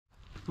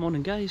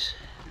Morning guys,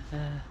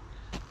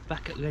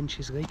 back at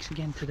Lenches Lakes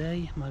again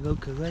today, my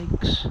local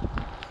lakes.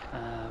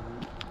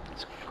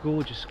 It's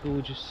gorgeous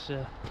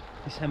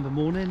December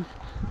morning.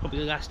 Probably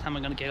the last time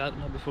I'm going to get out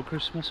now before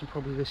Christmas, and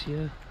probably this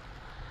year.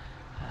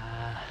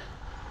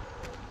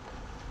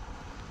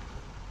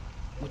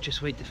 We're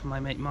just waiting for my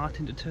mate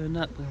Martin to turn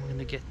up, and we're going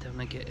to get down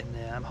and get in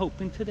there. I'm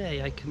hoping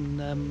today I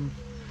can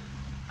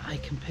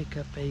pick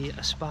up a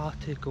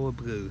Spartic or a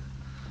blue.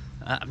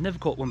 I've never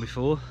caught one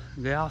before.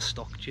 They are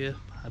stocked here.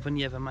 I've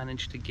only ever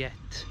managed to get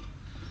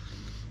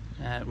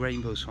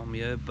rainbows from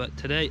here, but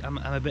today I'm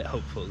a bit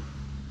hopeful.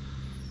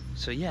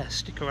 So yeah,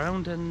 stick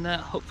around and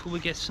hopefully we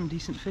get some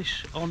decent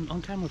fish on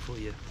camera for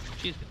you.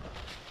 Cheers.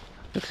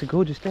 Looks a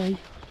gorgeous day.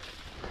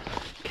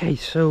 Okay,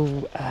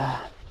 so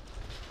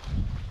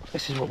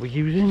this is what we're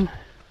using.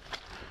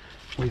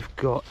 We've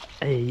got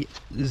a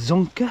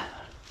Zonker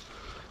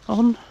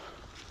on.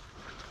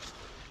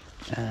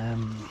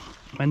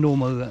 My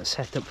normal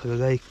setup for the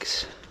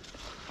lakes,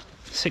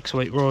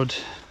 6-weight rod,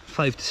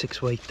 5 to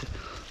 6 weight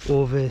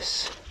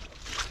Orvis,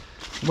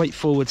 weight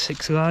forward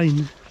 6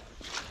 line,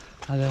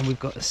 and then we've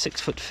got a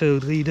 6-foot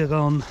filled leader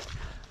on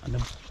and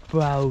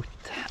about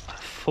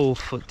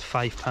 4-foot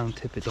 5-pound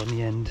tippet on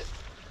the end.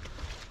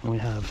 And we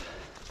have.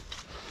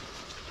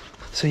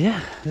 So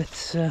yeah,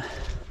 let's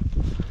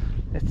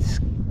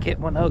get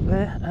one out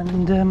there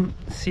and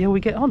see how we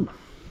get on.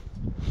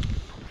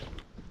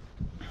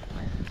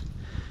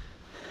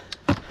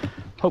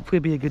 Hopefully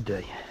it'll be a good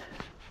day.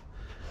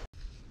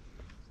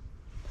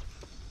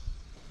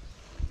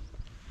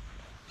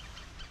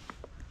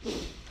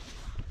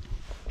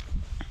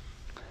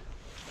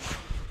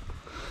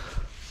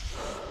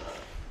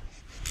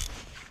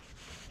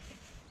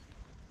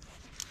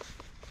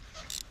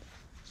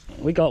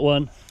 We got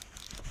one.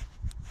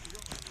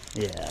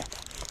 Yeah.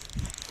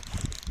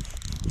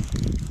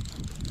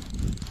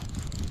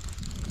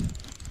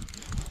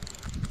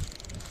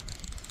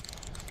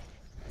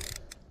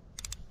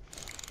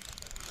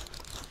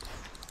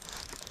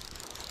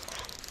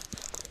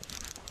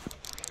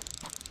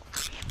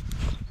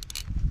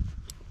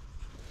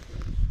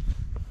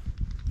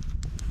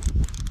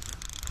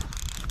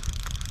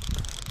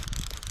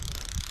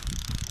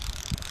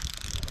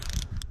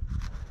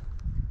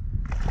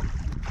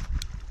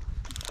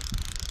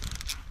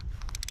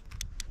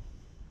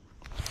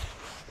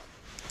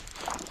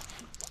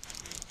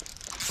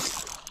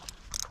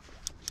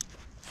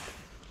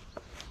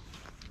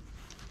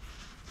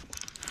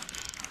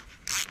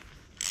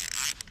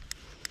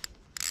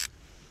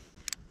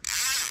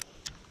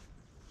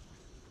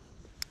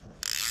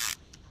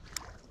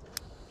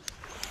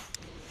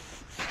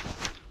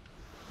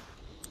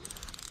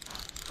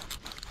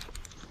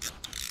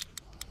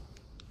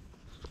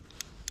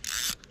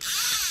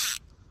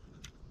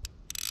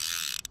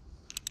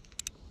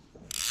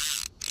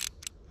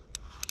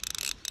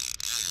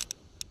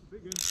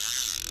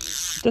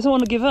 Doesn't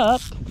want to give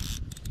up.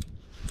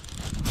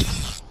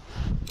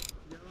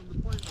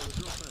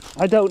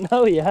 I don't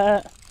know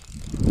yet.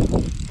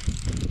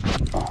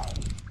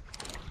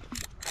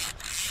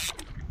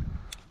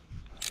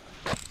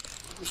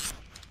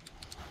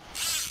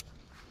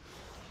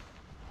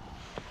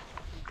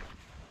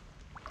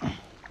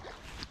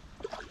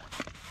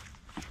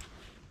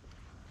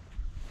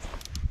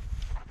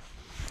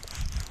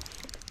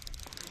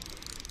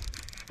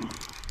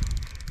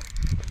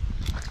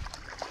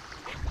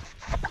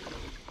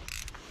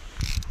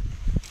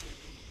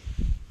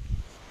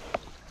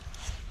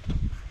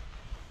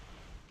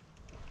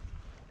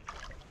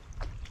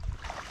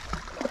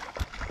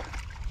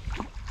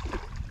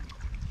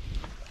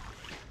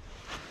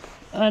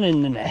 And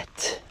in the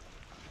net.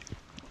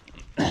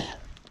 Okay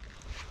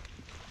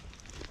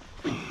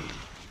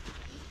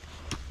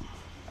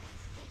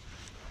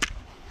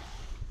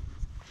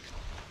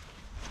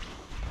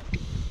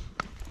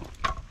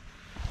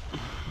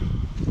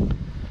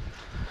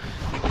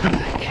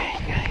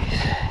guys,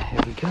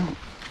 here we go.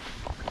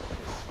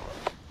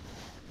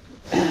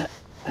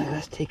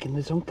 That's taking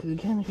the Zonker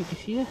again, if you can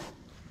see it.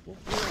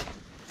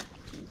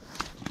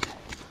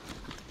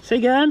 Say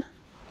again?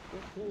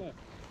 What colour?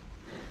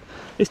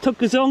 It's took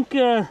the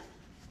Zonker.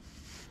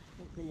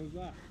 What colour is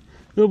that?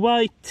 The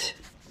white.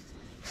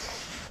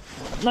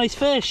 Nice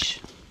fish.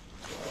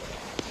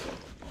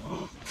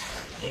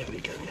 There we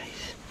go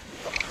guys.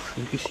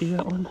 You can see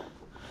that one.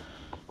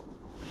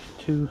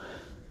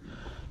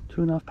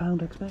 2.5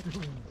 pound I expect.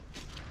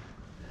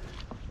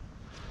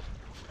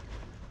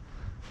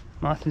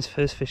 Martin's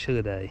first fish of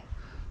the day.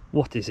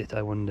 What is it,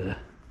 I wonder?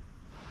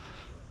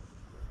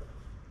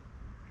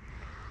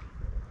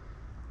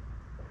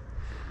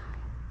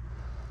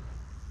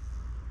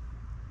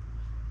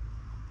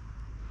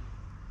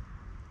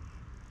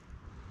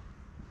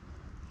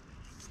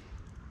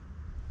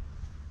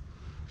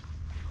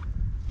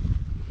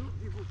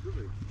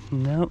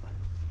 No.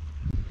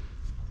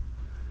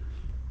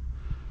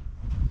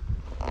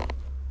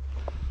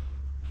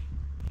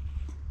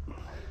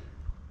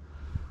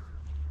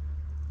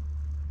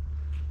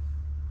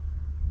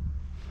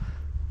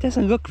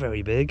 Doesn't look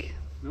very big.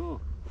 No,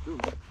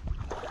 don't.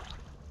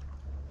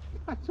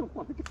 don't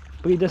want to give,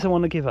 But he doesn't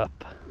want to give up.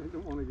 I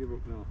don't want to give up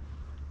now.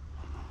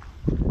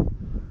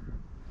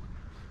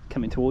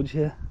 Coming towards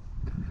you.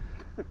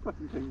 I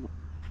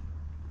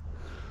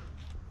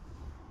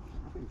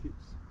think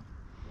it's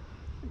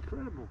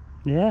incredible.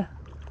 Yeah.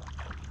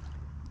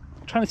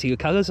 I'm trying to see the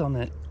colours on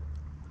it.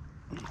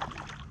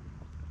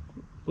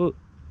 Oh.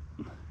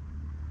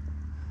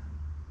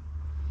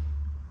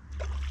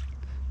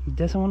 He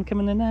doesn't want to come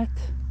in the net.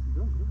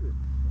 You don't, does it?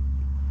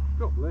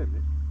 Don't blame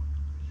it.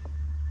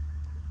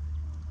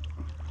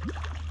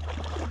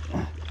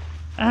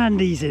 And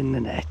he's in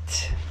the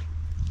net.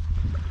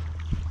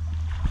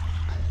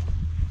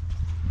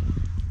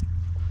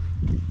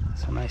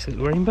 That's a nice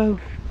little rainbow.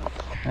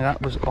 And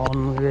that was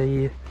on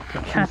the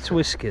cat's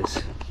whiskers.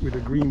 With a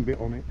green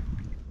bit on it.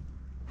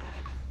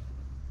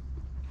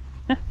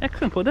 Yeah,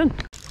 excellent, well done.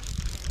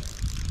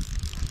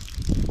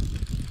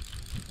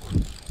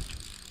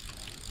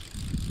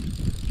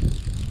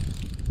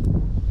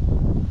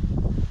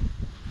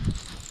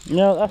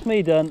 No, that's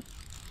me done.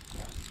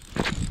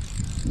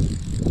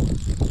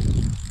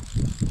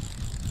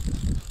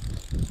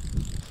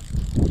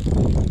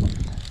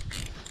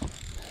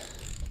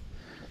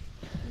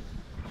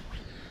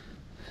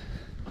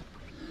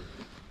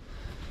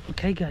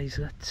 Okay guys,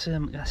 that's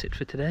it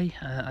for today.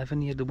 I've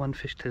only had the one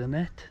fish to the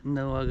net,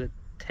 no other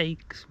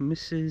takes,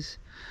 misses.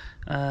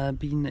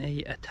 Been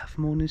a tough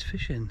morning's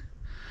fishing.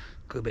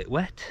 Got a bit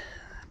wet,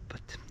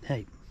 but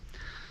hey,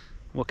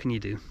 what can you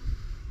do?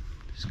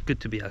 It's good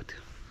to be out.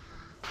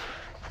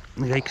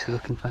 The lakes are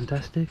looking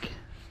fantastic.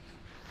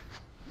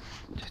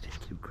 Just take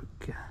you a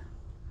quick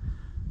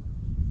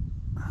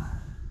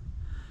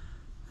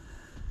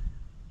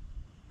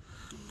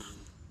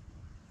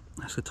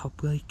that's the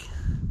top lake,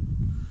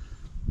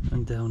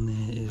 and down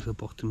there is the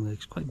bottom lake.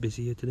 It's quite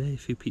busy here today, a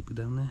few people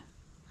down there.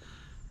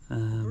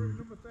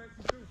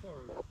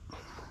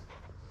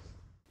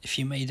 If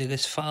you made it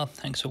this far,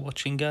 thanks for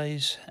watching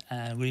guys,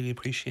 I really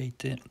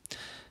appreciate it.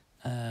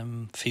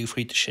 Feel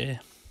free to share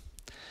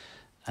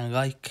and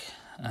like,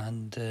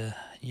 and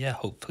yeah,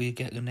 hopefully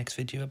get the next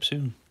video up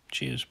soon.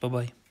 Cheers, bye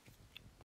bye.